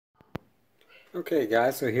Okay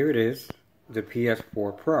guys, so here it is, the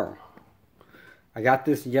PS4 Pro. I got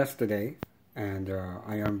this yesterday and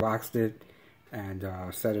I unboxed it and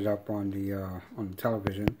set it up on the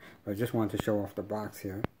television. But I just wanted to show off the box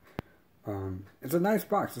here. It's a nice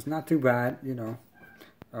box. It's not too bad, you know.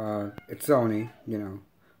 It's Sony, you know,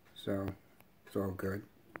 so it's all good.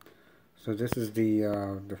 So this is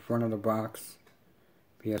the front of the box,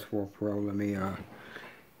 PS4 Pro. Let me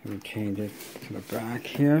change it to the back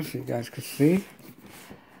here so you guys can see.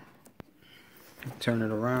 Turn it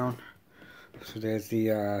around. So there's the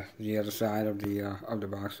other side of the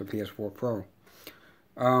box for PS4 Pro.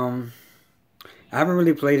 I haven't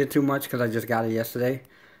really played it too much because I just got it yesterday.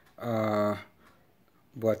 But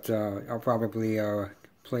I'll probably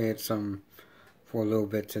play it some for a little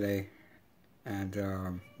bit today, and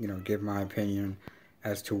you know, give my opinion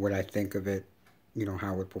as to what I think of it. You know,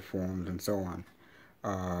 how it performs and so on.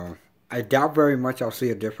 I doubt very much I'll see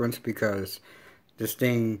a difference because this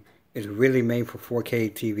thing is really made for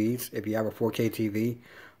 4K TVs. If you have a 4K TV,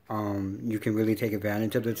 you can really take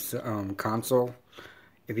advantage of this console.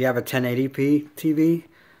 If you have a 1080p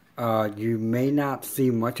TV, you may not see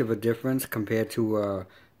much of a difference compared to a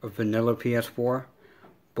vanilla PS4.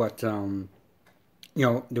 But, you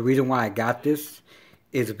know, the reason why I got this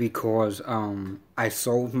is because I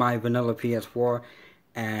sold my vanilla PS4,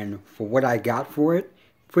 and for what I got for it,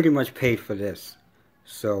 pretty much paid for this.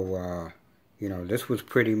 So, you know, this was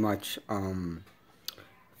pretty much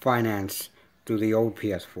financed through the old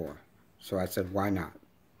PS4. So I said, why not?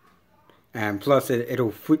 And plus,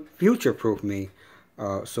 it'll future-proof me.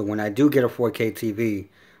 So when I do get a 4K TV,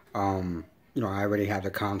 you know, I already have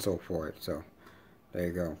the console for it. So there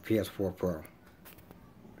you go, PS4 Pro.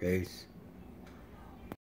 Peace.